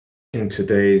In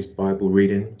today's Bible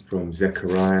reading from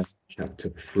Zechariah chapter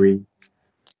 3,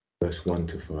 verse 1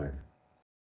 to 5.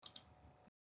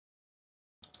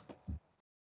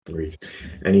 Reads,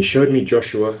 "And he showed me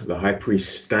Joshua, the high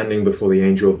priest, standing before the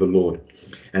angel of the Lord,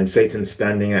 and Satan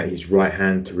standing at his right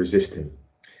hand to resist him.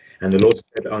 And the Lord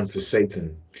said unto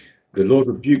Satan, The Lord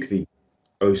rebuke thee,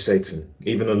 O Satan,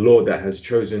 even the Lord that has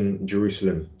chosen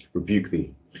Jerusalem rebuke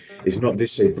thee. Is not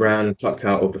this a brand plucked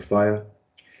out of the fire?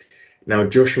 Now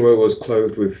Joshua was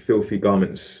clothed with filthy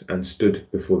garments and stood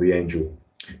before the angel."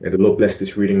 May the Lord bless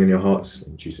this reading in your hearts,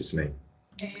 in Jesus' name.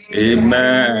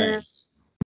 Amen.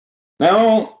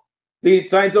 Now, the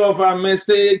title of our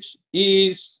message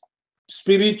is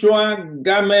Spiritual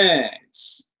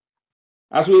Garments.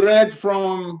 As we read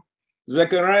from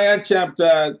Zechariah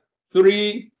chapter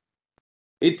 3,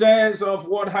 it tells of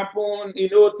what happened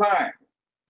in old time,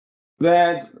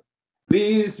 that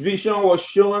this vision was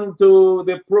shown to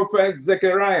the prophet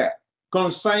Zechariah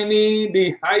concerning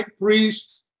the high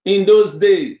priest in those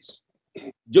days.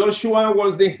 Joshua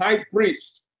was the high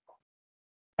priest.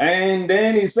 And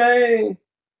then he said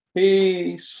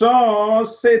he saw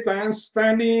Satan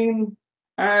standing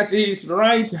at his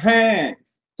right hand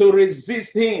to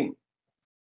resist him.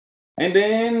 And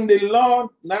then the Lord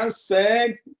now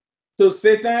said to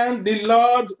Satan, the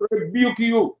Lord rebuke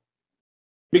you,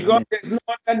 because there's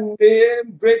not a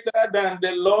name greater than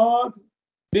the Lord.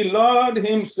 The Lord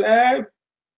himself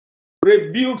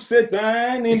rebuked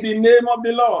Satan in the name of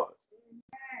the Lord.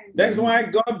 That's why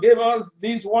God gave us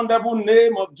this wonderful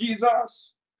name of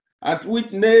Jesus, at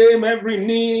which name every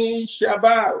knee shall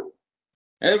bow,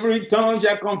 every tongue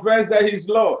shall confess that he is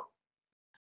Lord.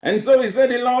 And so he said,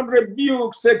 the Lord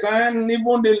rebuke Satan,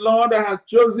 even the Lord that has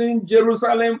chosen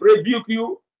Jerusalem rebuke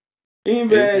you. In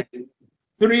verse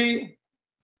 3,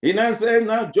 he now said,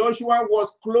 now Joshua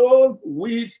was clothed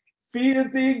with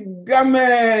filthy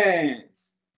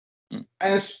garments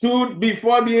and stood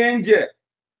before the angel.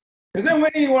 And so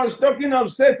when he was talking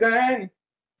of Satan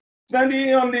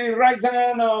standing on the right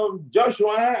hand of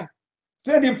Joshua,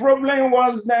 said the problem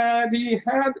was that he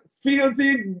had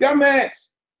filthy garments.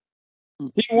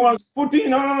 He was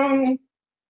putting on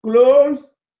clothes,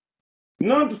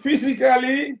 not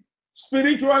physically,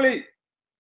 spiritually.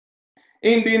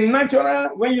 In the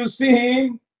natural, when you see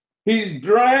him, he's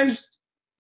dressed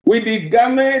with the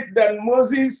garment that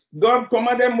God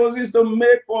commanded Moses to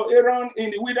make for Aaron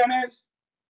in the wilderness.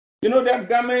 You know, that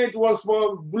garment was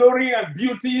for glory and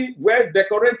beauty, well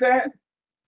decorated.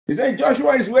 He said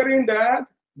Joshua is wearing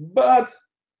that, but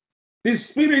the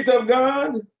Spirit of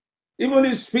God, even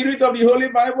the Spirit of the Holy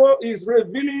Bible, is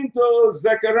revealing to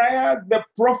Zechariah, the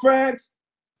prophet,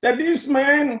 that this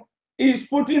man is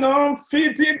putting on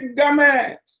filthy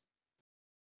garments.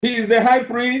 He is the high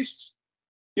priest.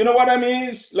 You know what I mean?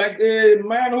 It's like a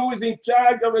man who is in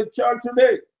charge of a church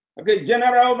today, like a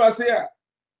general overseer.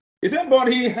 He said, but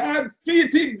he had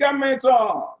filthy garments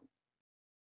on.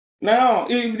 Now,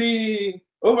 if the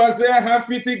overseer had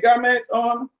filthy garments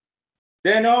on,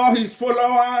 then all his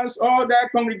followers, all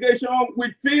that congregation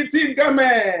with filthy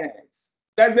garments.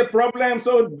 That's the problem.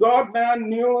 So God now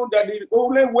knew that the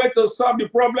only way to solve the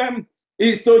problem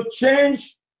is to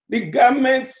change the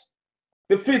garments,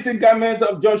 the filthy garment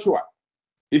of Joshua.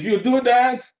 If you do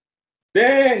that,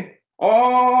 then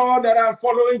all that are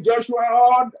following Joshua,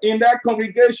 all in that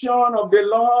congregation of the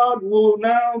Lord, will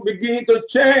now begin to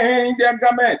change their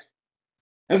garment.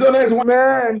 And so that's why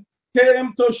man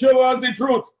came to show us the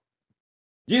truth.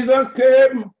 Jesus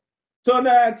came so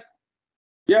that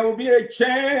there will be a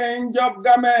change of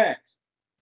garment.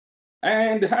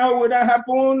 And how would that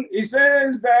happen? He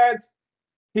says that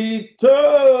he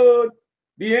told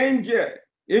the angel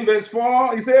in verse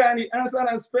 4, he said, and he answered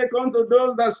and spake unto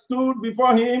those that stood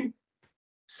before him,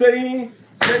 saying,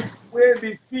 take away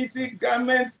the filthy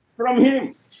garments from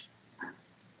him.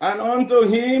 And unto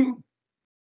him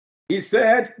he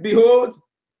said, behold,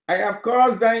 I have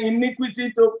caused thy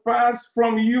iniquity to pass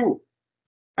from you,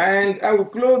 and I will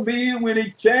clothe thee with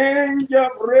a change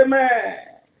of raiment.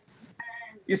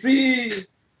 You see,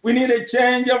 we need a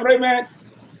change of raiment,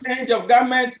 change of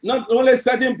garment, not only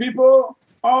certain people,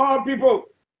 all people.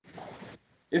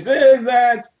 It says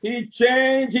that he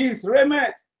changed his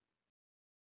raiment.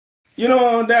 You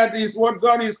know, that is what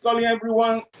God is calling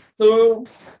everyone to.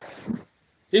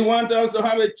 He wants us to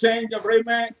have a change of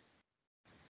raiment.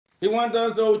 He wants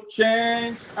us to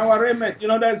change our raiment. You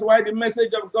know, that's why the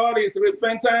message of God is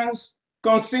repentance,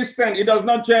 consistent. It does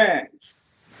not change.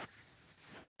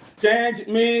 Change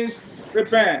means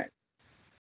repent.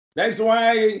 That's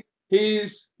why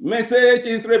his message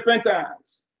is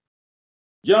repentance.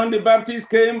 John the Baptist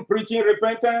came preaching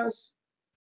repentance.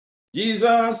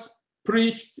 Jesus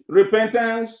preached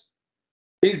repentance.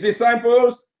 His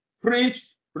disciples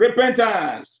preached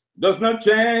repentance. Does not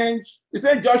change. He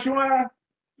said, Joshua,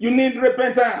 you need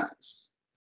repentance.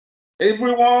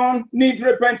 Everyone needs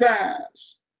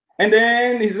repentance. And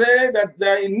then he said that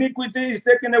the iniquity is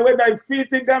taken away, the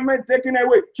filthy garment taken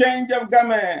away, change of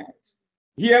garment.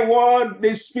 Hear what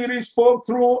the Spirit spoke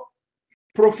through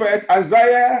prophet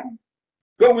Isaiah.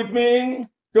 Go with me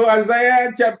to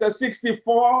Isaiah chapter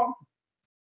 64,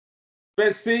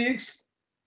 verse 6.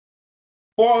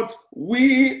 But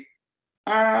we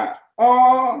are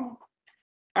all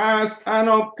as an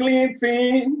unclean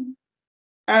thing,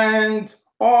 and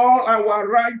all our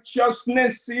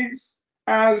righteousnesses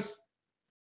as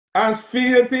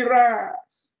filthy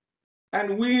rags,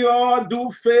 and we all do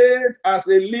fade as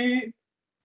a leaf,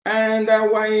 and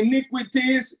our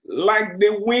iniquities like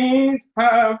the wind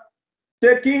have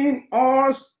taken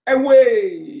us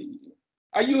away.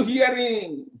 Are you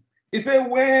hearing? He said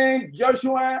when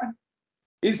Joshua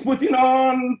is putting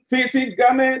on filthy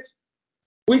garment,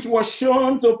 which was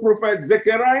shown to prophet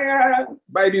Zechariah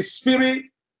by the Spirit,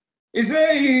 he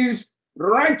said his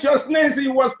righteousness he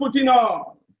was putting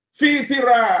on, filthy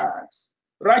rags,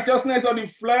 righteousness of the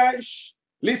flesh.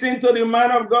 Listen to the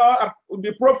man of God,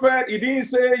 the prophet. He didn't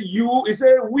say you, he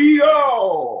said we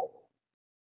all,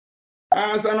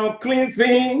 as an unclean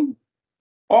thing,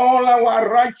 all our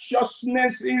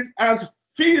righteousnesses as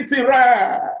filthy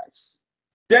rags,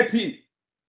 dirty.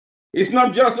 It's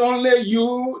not just only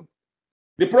you.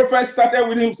 The prophet started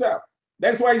with himself.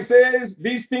 That's why he says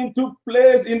this thing took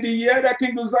place in the year that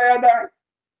King Uzziah died.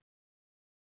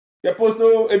 The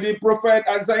apostle, the prophet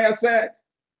Isaiah said,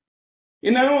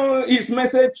 you know, his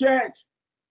message changed.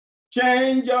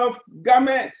 Change of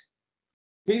garment.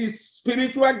 His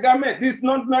spiritual garment, this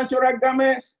not natural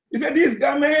garment. He said this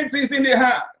garment is in the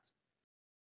heart,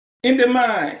 in the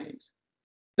mind.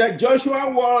 That Joshua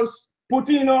was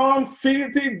putting on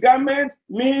filthy garment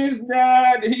means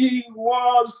that he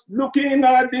was looking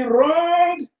at the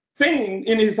wrong thing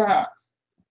in his heart.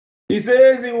 He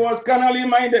says he was carnally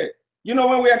minded. You know,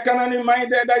 when we are carnally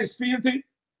minded, that is filthy,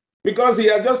 because he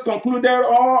has just concluded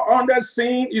all under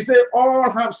sin. He said all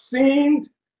have sinned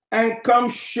and come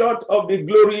short of the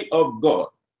glory of God.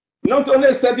 Not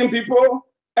only certain people,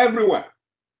 everyone.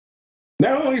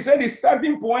 Now he said the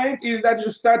starting point is that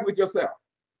you start with yourself.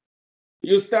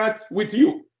 You start with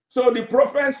you. So the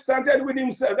prophet started with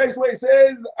himself. That's why he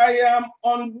says, I am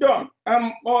undone.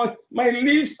 I'm on my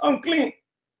lips unclean.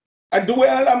 I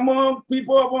dwell among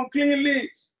people of unclean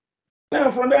lips. Now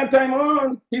from that time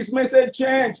on, his message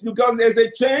changed, because there's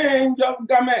a change of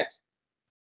garment,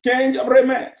 change of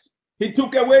raiment. He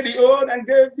took away the old and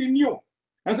gave the new.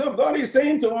 And so God is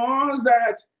saying to us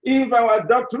that if our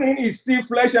doctrine is still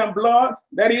flesh and blood,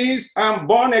 that is, I'm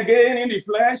born again in the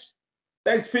flesh,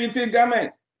 that's filthy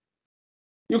garment.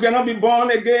 You cannot be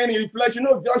born again in the flesh. You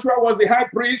know, Joshua was the high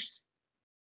priest,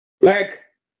 like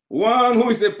one who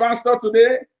is a pastor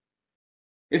today.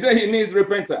 He said he needs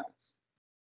repentance.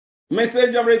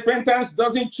 Message of repentance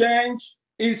doesn't change,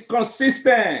 it's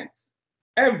consistent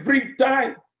every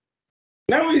time.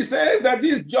 Now he says that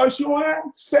this Joshua,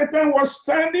 Satan was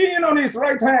standing on his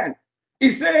right hand. He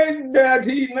said that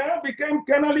he now became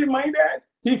carnally minded.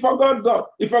 He forgot God.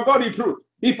 He forgot the truth.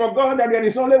 He forgot that there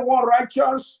is only one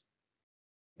righteous.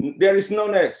 There is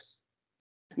none else.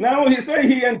 Now he said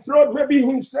he enthroned maybe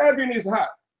himself in his heart.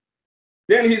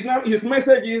 Then his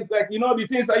message is like, you know, the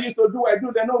things I used to do, I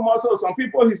do them no more. So some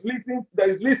people that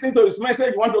is listening to his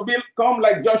message want to become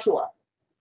like Joshua.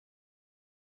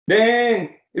 Then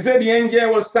he said the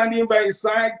angel was standing by his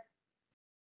side,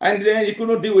 and then he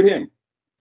couldn't deal with him.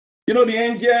 You know, the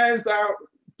angels are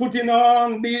putting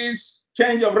on this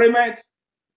change of raiment.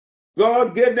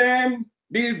 God gave them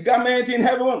this garment in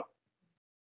heaven.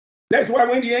 That's why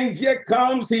when the angel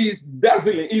comes, he's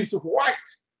dazzling, he's white.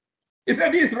 He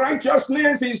said this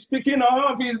righteousness he's speaking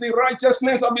of is the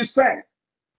righteousness of the saint.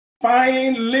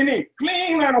 Fine linen,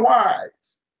 clean and white.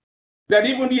 That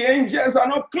even the angels are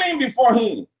not clean before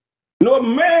him. No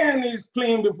man is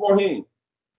clean before him.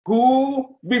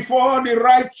 Who? Before the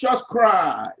righteous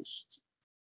Christ.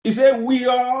 He said, we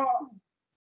are,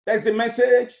 that's the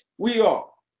message, we are.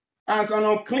 As an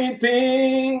unclean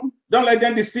thing, don't let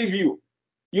them deceive you.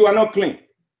 You are not clean.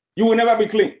 You will never be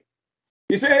clean.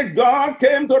 He said, God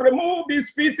came to remove this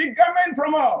filthy garment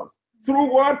from us.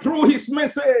 Through what? Through his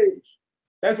message.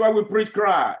 That's why we preach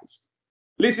Christ.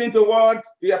 Listen to what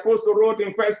the apostle wrote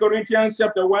in 1 Corinthians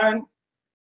chapter 1,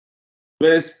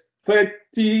 verse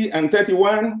 30 and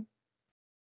 31.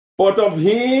 But of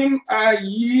him are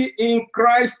ye in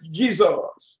Christ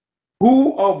Jesus,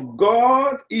 who of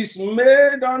God is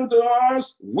made unto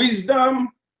us wisdom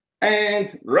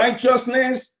and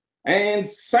righteousness and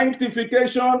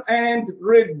sanctification and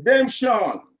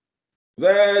redemption,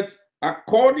 that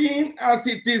according as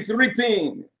it is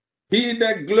written, he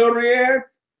that glorieth,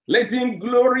 let him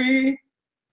glory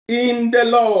in the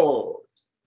Lord.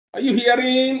 Are you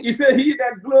hearing? He said, he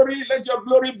that glory, let your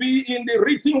glory be in the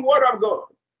written word of God.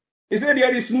 He said,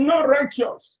 there is no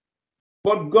righteous,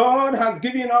 but God has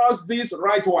given us this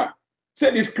right one. He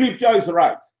said, the scripture is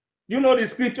right. You know the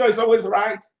scripture is always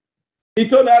right. He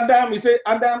told Adam, he said,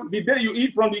 Adam, the day you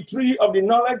eat from the tree of the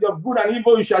knowledge of good and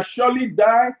evil, you shall surely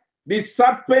die. The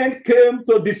serpent came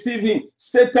to deceive him.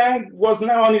 Satan was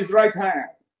now on his right hand.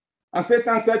 And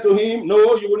Satan said to him,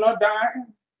 no, you will not die.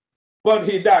 But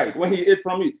he died when he ate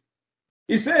from it.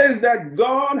 He says that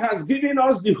God has given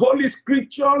us the Holy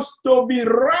Scriptures to be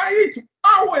right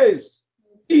always,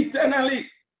 eternally.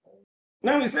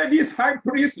 Now he said this high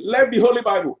priest left the Holy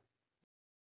Bible.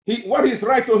 What is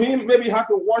right to him, maybe he had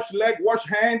to wash leg, wash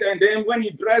hand, and then when he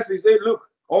dressed, he said, look,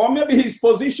 or maybe his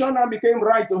position now became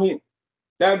right to him.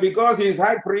 That because he's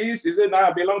high priest, he said, now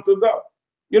I belong to God.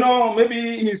 You know,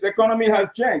 maybe his economy has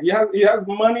changed. He has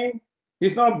money.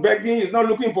 He's not begging. He's not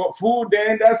looking for food.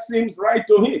 Then that seems right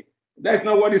to him. That's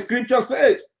not what the scripture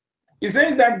says. It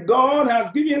says that God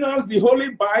has given us the Holy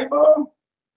Bible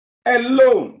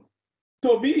alone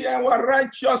to be our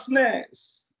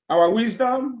righteousness, our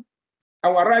wisdom,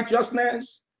 our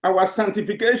righteousness, our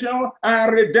sanctification,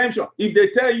 and redemption. If they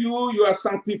tell you you are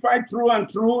sanctified through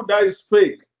and through, that is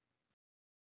fake.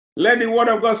 Let the word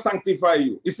of God sanctify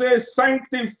you. It says,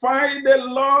 sanctify the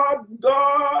Lord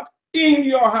God in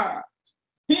your heart.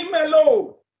 Him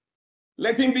alone.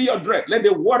 Let him be your dread. Let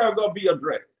the word of God be your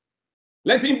dread.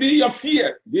 Let him be your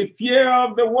fear. The fear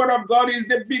of the word of God is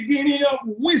the beginning of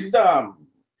wisdom.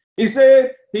 He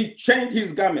said he changed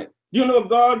his garment. You know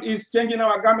God is changing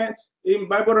our garments in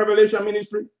Bible Revelation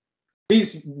Ministry.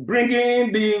 He's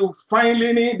bringing the fine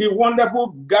linen, the wonderful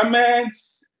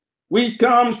garments, which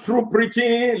comes through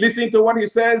preaching. Listen to what he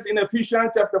says in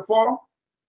Ephesians chapter 4,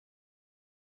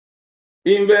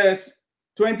 in verse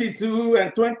 22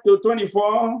 and 20 to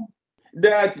 24,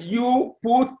 that you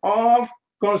put off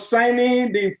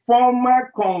concerning the former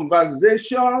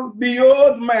conversation, the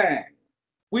old man,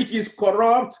 which is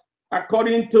corrupt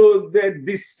according to the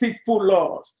deceitful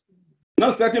lust.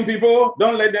 Not certain people,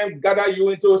 don't let them gather you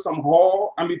into some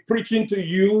hall and be preaching to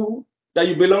you that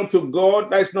you belong to God.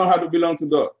 That's not how to belong to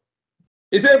God.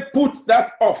 He said, put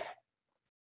that off.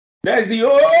 There's the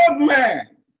old man.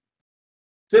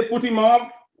 Say, put him off.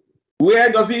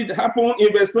 Where does it happen?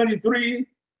 In verse 23,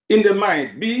 in the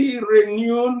mind. Be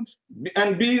renewed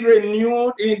and be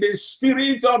renewed in the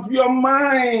spirit of your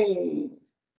mind.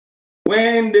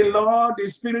 When the Lord, the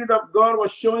Spirit of God,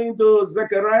 was showing to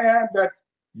Zechariah that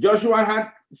Joshua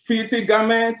had filthy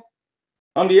garments,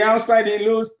 on the outside he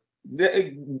looks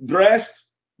dressed,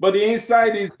 but the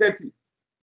inside is dirty,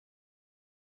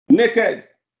 naked.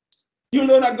 You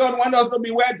know that God wants us to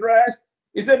be well dressed.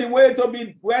 He said the way to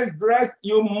be well dressed,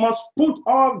 you must put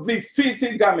off the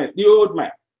filthy garment, the old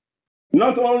man.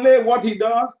 Not only what he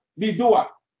does, the doer.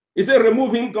 He said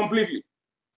remove him completely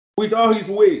with all his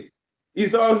ways.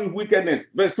 Is all his wickedness.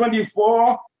 Verse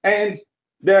 24, and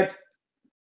that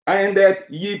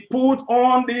ye put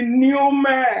on the new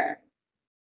man,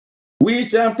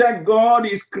 which after God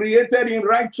is created in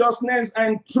righteousness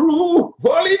and true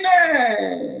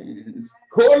holiness.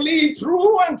 Holy,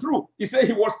 true, and true. He said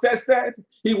he was tested,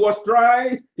 he was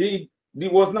tried, he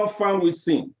was not found with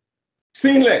sin.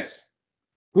 Sinless.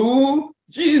 Who?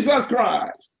 Jesus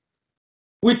Christ.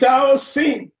 Without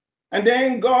sin. And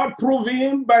then God proved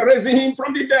him by raising him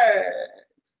from the dead.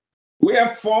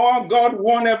 Wherefore God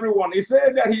warned everyone. He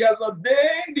said that he has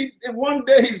ordained that one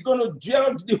day he's going to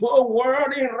judge the whole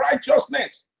world in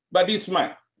righteousness by this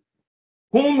man,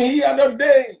 whom he had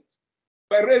ordained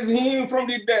by raising him from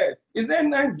the dead. Is then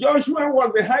that Joshua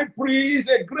was a high priest,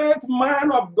 a great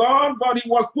man of God, but he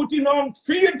was putting on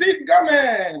filthy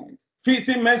garment,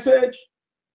 filthy message,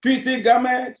 filthy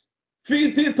garment,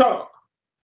 filthy talk.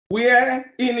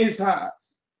 Where? In his heart.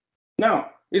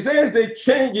 Now, it says they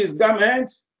changed his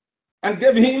garments and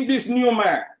gave him this new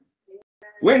man.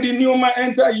 When the new man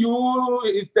enters you,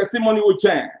 his testimony will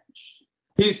change.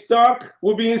 His talk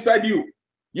will be inside you.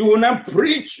 You will not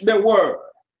preach the word.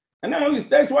 And now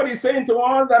that's what he's saying to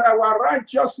us, that our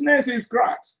righteousness is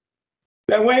Christ.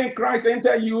 That when Christ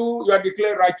enters you, you are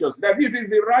declared righteous. That this is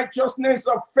the righteousness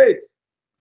of faith.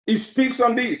 He speaks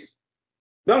on this.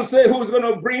 Don't say who's going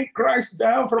to bring Christ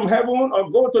down from heaven or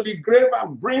go to the grave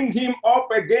and bring him up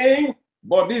again.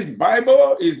 But this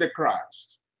Bible is the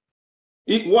Christ.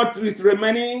 What is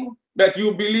remaining? That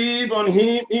you believe on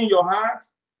him in your heart,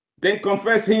 then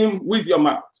confess him with your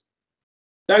mouth.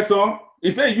 That's all.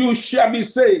 He said, you shall be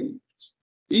saved.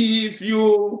 If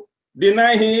you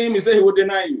deny him, he said he will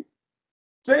deny you.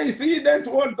 Say, see, that's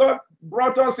what God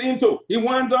brought us into. He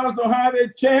wants us to have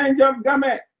a change of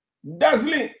garment.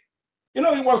 Dazzling. You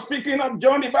know, he was speaking of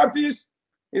John the Baptist.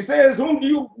 He says, who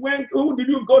did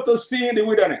you go to see in the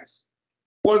wilderness?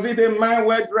 Was it a man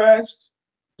well dressed?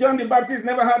 John the Baptist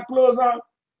never had clothes on.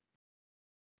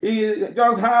 He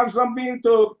just had something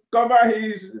to cover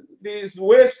his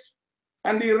waist,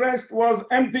 and the rest was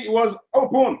empty, it was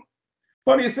open.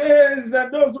 But he says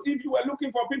that if you were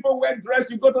looking for people well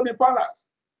dressed, you go to the palace.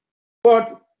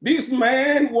 But this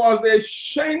man was a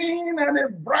shining and a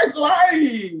bright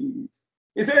light.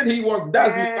 He said he was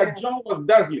dazzling, that John was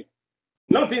dazzling.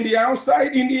 Not in the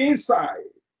outside, in the inside.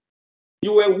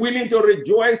 You were willing to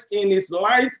rejoice in his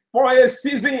light for a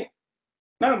season.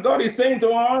 Now God is saying to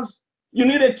us, you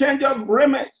need a change of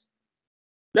raiment.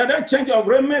 That change of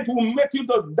raiment will make you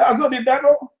to dazzle the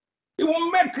devil. It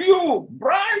will make you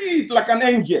bright like an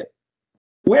angel.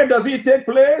 Where does it take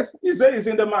place? He says it's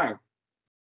in the mind,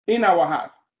 in our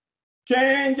heart.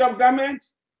 Change of garment,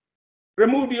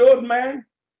 remove the old man,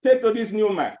 take to this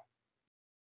new man.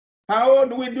 How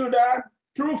do we do that?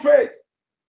 Through faith.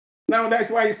 Now that's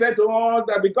why he said to us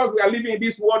that because we are living in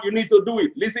this world, you need to do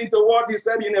it. Listen to what he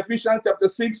said in Ephesians chapter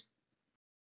 6,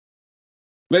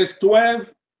 verse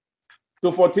 12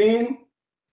 to 14.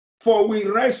 For we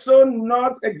wrestle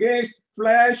not against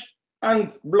flesh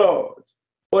and blood,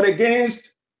 but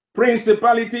against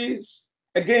principalities,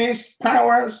 against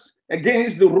powers,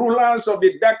 against the rulers of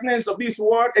the darkness of this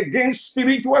world, against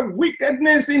spiritual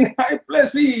wickedness in high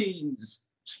places.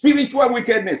 Spiritual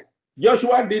wickedness.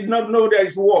 Joshua did not know there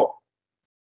is war.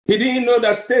 He didn't know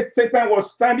that Satan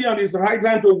was standing on his right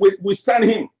hand to withstand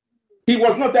him. He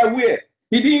was not aware.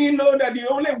 He didn't know that the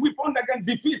only weapon that can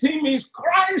defeat him is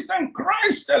Christ and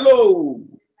Christ alone.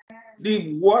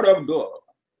 The word of God,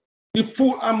 the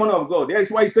full armor of God. That's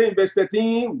why he says in verse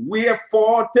 13,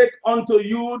 wherefore take unto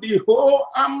you the whole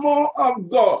armor of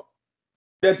God,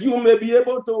 that you may be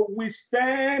able to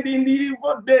withstand in the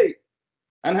evil day,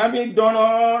 and having done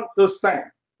all to stand.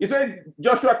 He said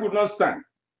Joshua could not stand.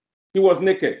 He was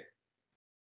naked.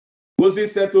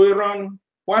 Moses said to Aaron,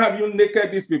 why have you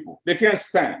naked these people? They can't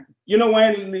stand. You know,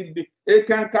 when they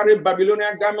can't carry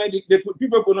Babylonian garment,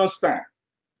 people could not stand.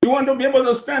 You want to be able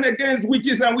to stand against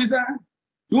witches and wizards?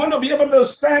 You want to be able to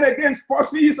stand against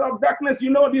forces of darkness? You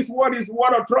know this word is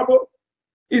word of trouble.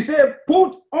 He said,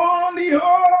 put on the whole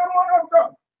armor of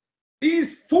God.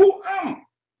 His full arm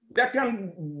that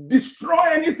can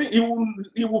destroy anything.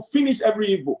 He will finish every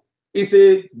evil. It's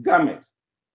a garment.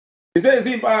 He says,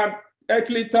 if our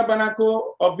earthly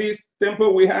tabernacle of this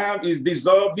temple we have is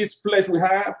dissolved, this flesh we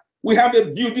have a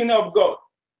building of God,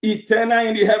 eternal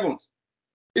in the heavens.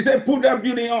 He said, put that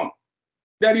building on.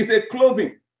 That is a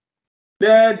clothing.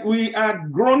 That we are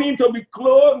groaning to be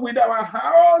clothed with our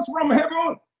house from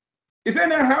heaven. He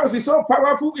said, that house is so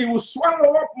powerful, it will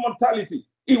swallow up mortality.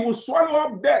 It will swallow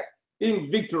up death in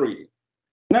victory.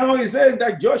 Now he says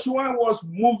that Joshua was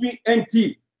moving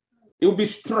empty. He will be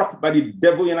struck by the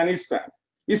devil in an instant.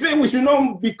 He said we should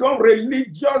not become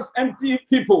religious, empty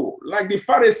people like the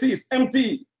Pharisees,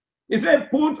 empty. He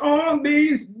said, put on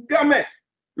this garment.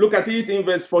 Look at it in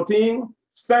verse 14.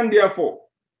 Stand therefore,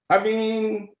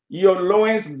 having your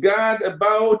loins girt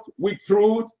about with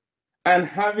truth, and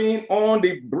having on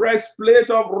the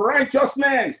breastplate of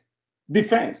righteousness,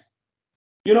 defense.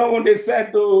 You know, when they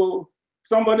said to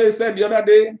somebody said the other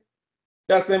day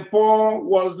that St. Paul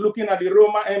was looking at the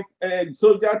Roman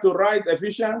soldier to write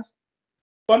Ephesians,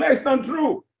 but that's not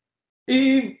true.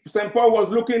 If St. Paul was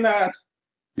looking at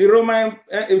the Roman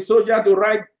soldier to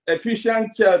write Ephesians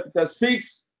chapter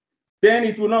 6, then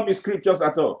it will not be scriptures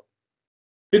at all.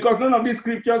 Because none of these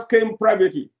scriptures came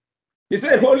privately. He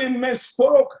said holy men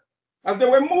spoke as they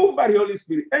were moved by the Holy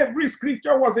Spirit. Every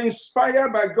scripture was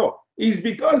inspired by God. It's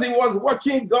because he was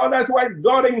watching God. That's why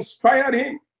God inspired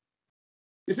him.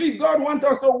 You see, God wants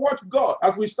us to watch God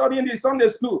as we study in the Sunday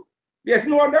school. There's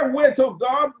no other way to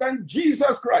God than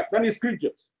Jesus Christ, than his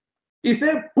scriptures. He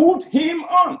said, put him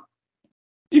on.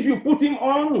 If you put him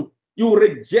on, you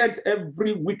reject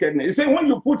every wickedness. He said, when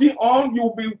you put him on,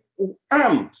 you'll be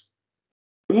armed.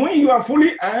 When you are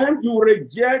fully armed, you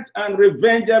reject and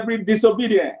revenge every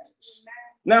disobedience.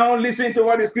 Now listen to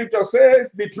what the scripture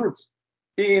says, the truth.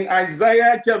 In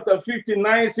Isaiah chapter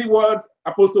 59, see what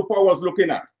Apostle Paul was looking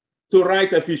at to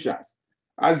write Ephesians.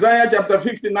 Isaiah chapter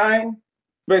 59,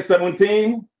 verse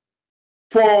 17.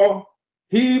 For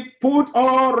he put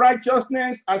on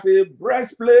righteousness as a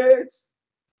breastplate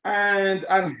and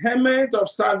an helmet of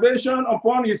salvation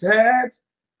upon his head,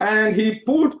 And he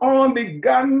put on the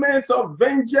garments of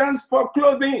vengeance for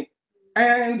clothing,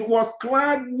 and was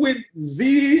clad with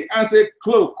zeal as a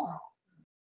cloak.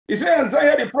 He said,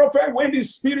 Isaiah the prophet, when the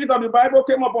spirit of the Bible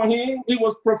came upon him, he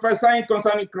was prophesying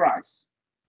concerning Christ.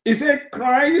 He said,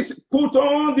 Christ put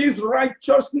on this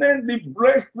righteousness, the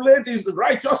breastplate is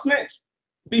righteousness,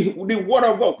 the word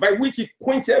of God, by which he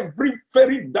quenched every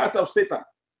fiery dart of Satan.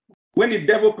 When the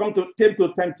devil came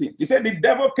to tempt him, he said, the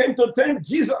devil came to tempt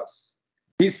Jesus.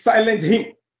 He silenced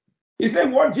him. He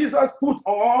said, what Jesus put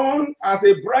on as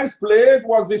a breastplate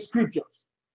was the scriptures.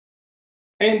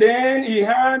 And then he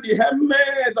had the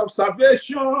helmet of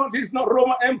salvation. This is not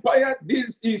Roman Empire.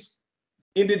 This is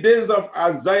in the days of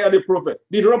Isaiah the prophet.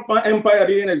 The Roman Empire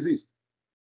didn't exist.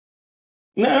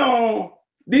 Now,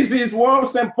 this is what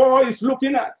St. Paul is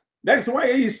looking at. That's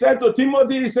why he said to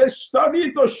Timothy, he says,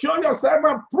 study to show yourself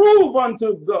approved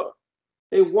unto God,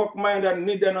 a workman that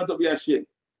needed not to be ashamed,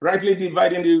 rightly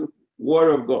dividing the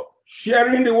word of God,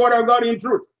 sharing the word of God in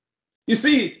truth. You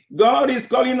see, God is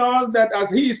calling us that as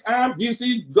he is armed, you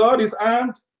see, God is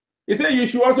armed. He said, you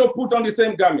should also put on the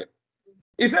same garment.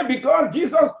 He said, because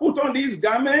Jesus put on these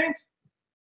garments,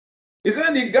 he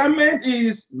said the garment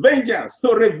is vengeance,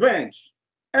 to revenge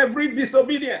every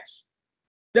disobedience.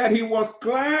 That he was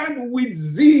clad with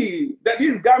zeal, that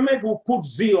this garment will put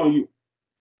zeal on you.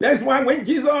 That's why when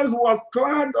Jesus was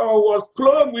clad or was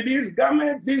clothed with this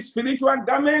garment, this spiritual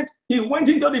garment, he went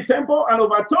into the temple and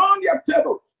overturned their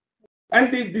table. And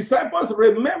the disciples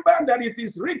remembered that it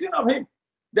is written of him,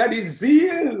 that the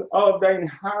zeal of thine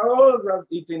house has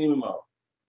eaten him up.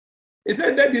 He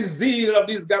said that the zeal of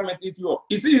this garment eat you up.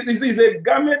 It is a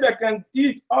garment that can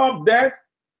eat up death.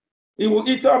 It will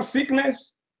eat up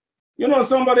sickness. You know,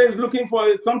 somebody is looking for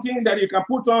something that you can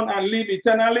put on and live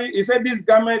eternally. He said this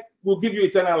garment will give you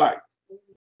eternal life.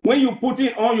 When you put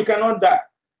it on, you cannot die.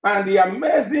 And the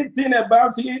amazing thing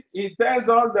about it, it tells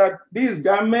us that this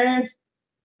garment,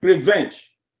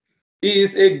 revenge,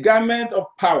 is a garment of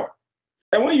power.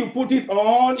 And when you put it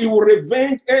on, it will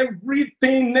revenge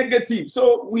everything negative.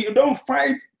 So we don't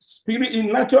fight spirit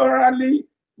naturally.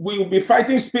 We will be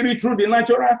fighting spirit through the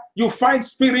natural. You fight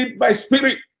spirit by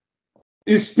spirit.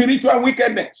 Is spiritual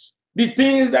wickedness. The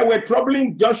things that were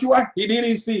troubling Joshua, he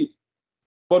didn't see it,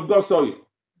 but God saw it.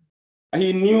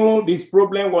 He knew this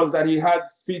problem was that he had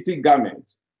filthy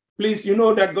garments. Please, you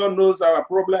know that God knows our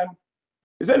problem.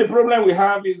 He said the problem we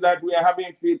have is that we are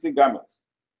having filthy garments.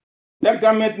 That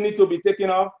garment needs to be taken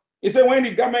off. He said when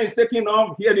the garment is taken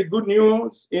off, hear the good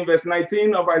news in verse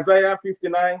 19 of Isaiah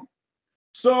 59.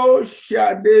 So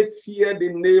shall they fear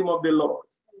the name of the Lord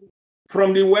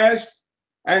from the west,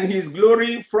 and his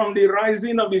glory from the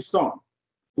rising of the sun.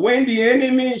 When the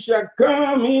enemy shall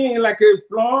come in like a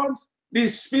flood, the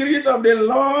Spirit of the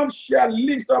Lord shall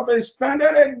lift up a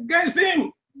standard against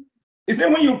him. He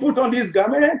said, when you put on this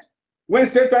garment, when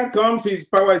Satan comes, his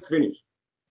power is finished.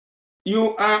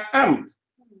 You are armed.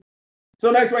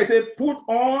 So that's why I said, put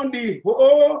on the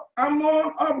whole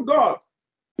armor of God,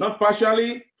 not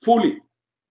partially, fully.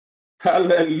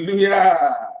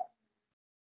 Hallelujah.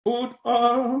 Put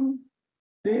on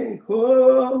the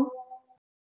whole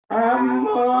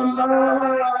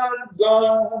armor of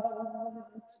God,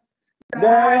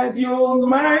 that you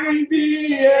might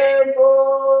be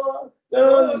able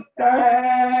to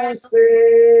stand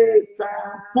Satan.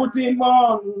 Put him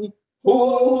on,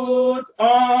 put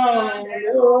on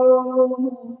the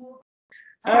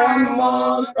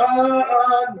armor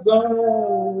of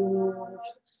God,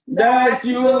 that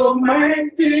you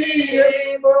might be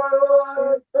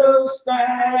able to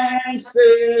stand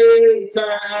Satan.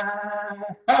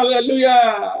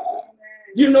 Hallelujah.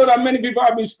 Do you know that many people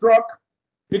have been struck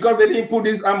because they didn't put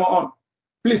this armor on?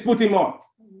 Please put him on.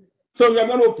 So we are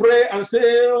going to pray and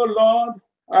say, oh Lord,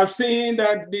 I've seen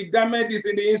that the garment is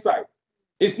in the inside.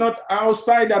 It's not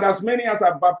outside, that as many as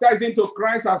are baptized into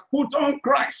Christ has put on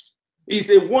Christ. It's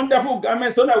a wonderful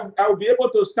garment so that I will be able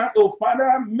to stand. Oh,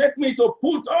 Father, make me to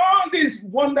put on this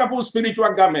wonderful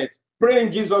spiritual garment. Pray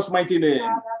in Jesus' mighty name.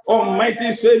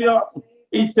 Almighty Savior,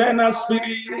 eternal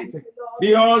Spirit,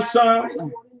 the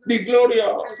awesome, the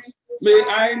glorious. May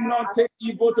I not take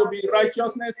evil to be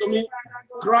righteousness to me.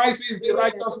 Christ is the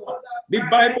righteous one. The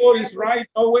Bible is right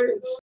always.